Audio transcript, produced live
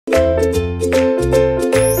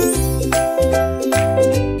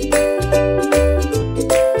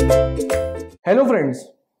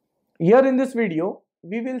Here in this video,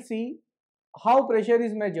 we will see how pressure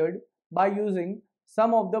is measured by using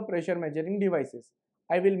some of the pressure measuring devices.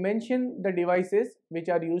 I will mention the devices which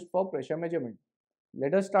are used for pressure measurement.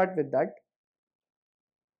 Let us start with that.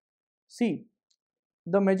 See,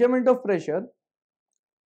 the measurement of pressure,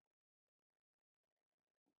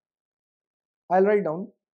 I'll write down.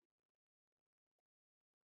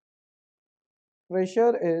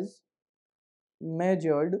 Pressure is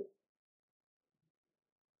measured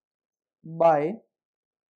by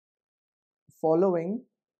following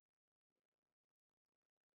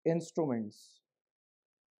instruments.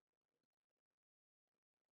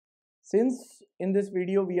 Since in this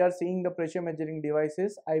video we are seeing the pressure measuring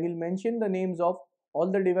devices, I will mention the names of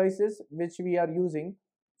all the devices which we are using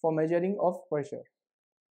for measuring of pressure.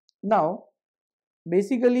 Now,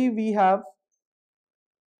 basically we have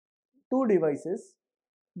two devices.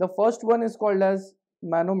 The first one is called as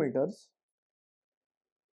manometers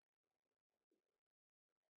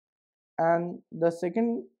and the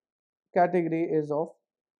second category is of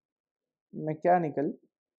mechanical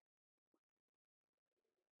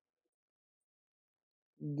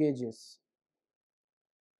gauges.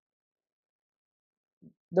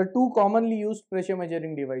 The two commonly used pressure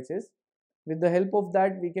measuring devices. With the help of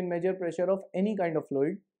that, we can measure pressure of any kind of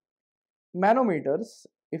fluid. Manometers,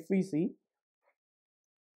 if we see,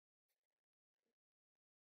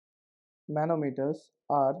 manometers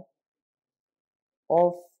are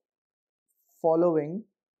of following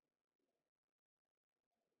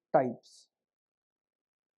types.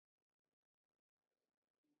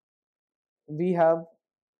 We have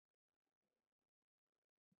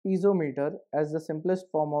piezometer as the simplest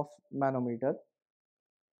form of manometer.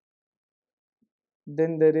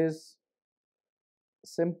 Then there is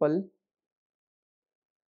simple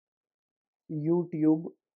U-tube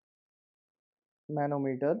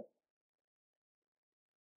manometer.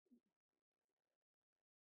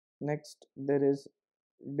 Next there is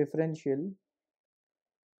differential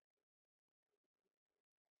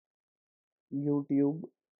U-tube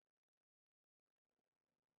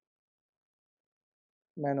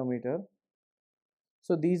manometer.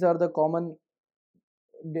 So these are the common,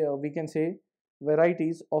 we can say,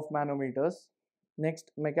 varieties of manometers.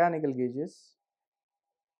 Next, mechanical gauges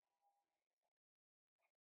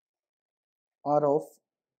are of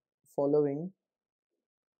following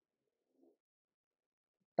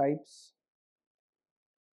types.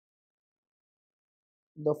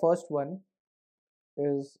 The first one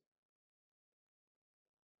is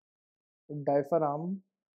diaphragm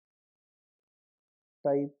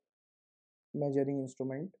type measuring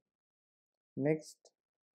instrument. Next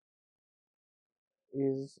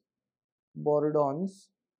is Bourdon's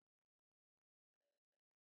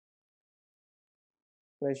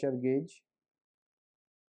pressure gauge.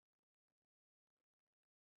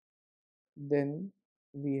 Then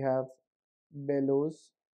we have bellows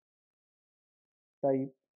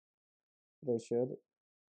type pressure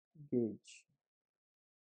gauge.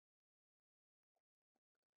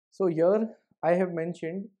 So here I have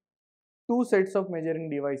mentioned two sets of measuring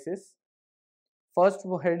devices. First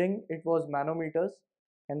heading it was manometers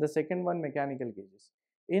and the second one mechanical gauges.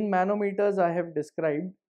 In manometers I have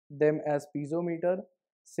described them as piezometer,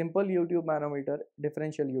 simple U-tube manometer,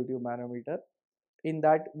 differential U-tube manometer. In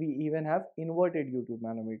that we even have inverted U-tube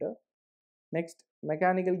manometer. Next,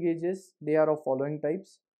 mechanical gauges, they are of following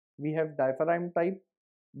types. We have diaphragm type,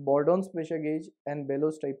 Bourdon's pressure gauge and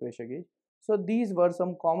bellows type pressure gauge. So these were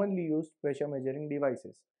some commonly used pressure measuring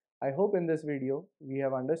devices. I hope in this video we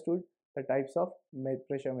have understood the types of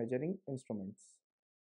pressure measuring instruments.